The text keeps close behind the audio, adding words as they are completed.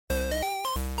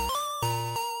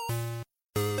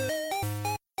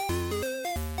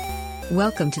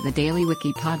Welcome to the Daily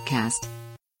Wiki podcast,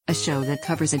 a show that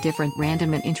covers a different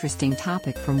random and interesting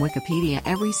topic from Wikipedia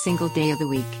every single day of the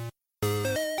week.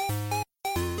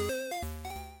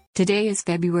 Today is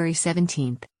February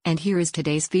 17th, and here is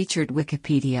today's featured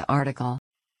Wikipedia article.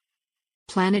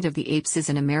 Planet of the Apes is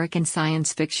an American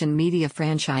science fiction media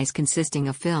franchise consisting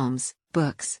of films,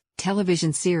 books,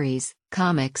 television series,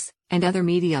 comics, and other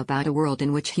media about a world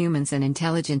in which humans and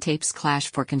intelligent apes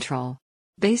clash for control.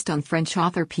 Based on French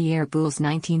author Pierre Boulle's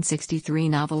 1963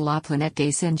 novel La Planète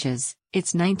des Singes,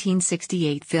 its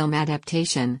 1968 film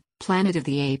adaptation, Planet of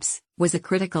the Apes, was a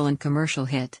critical and commercial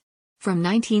hit. From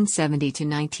 1970 to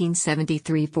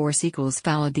 1973, 4 sequels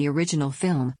followed the original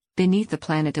film: Beneath the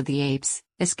Planet of the Apes,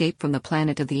 Escape from the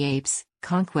Planet of the Apes,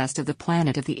 Conquest of the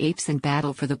Planet of the Apes, and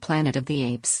Battle for the Planet of the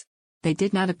Apes. They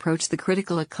did not approach the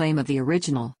critical acclaim of the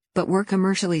original, but were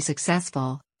commercially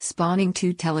successful, spawning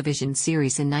 2 television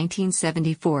series in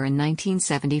 1974 and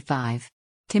 1975.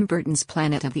 Tim Burton's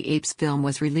Planet of the Apes film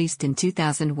was released in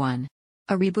 2001.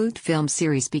 A reboot film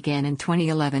series began in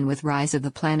 2011 with Rise of the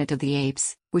Planet of the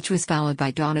Apes, which was followed by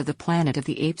Dawn of the Planet of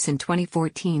the Apes in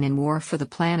 2014 and War for the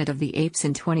Planet of the Apes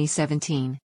in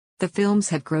 2017. The films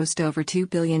have grossed over $2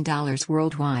 billion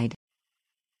worldwide.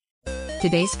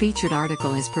 Today's featured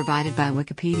article is provided by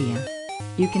Wikipedia.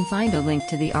 You can find a link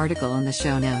to the article in the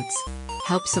show notes.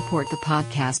 Help support the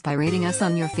podcast by rating us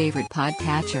on your favorite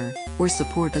podcatcher, or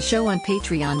support the show on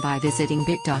Patreon by visiting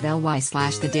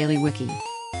bit.ly/thedailywiki.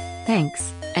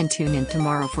 Thanks, and tune in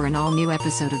tomorrow for an all-new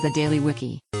episode of the Daily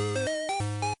Wiki.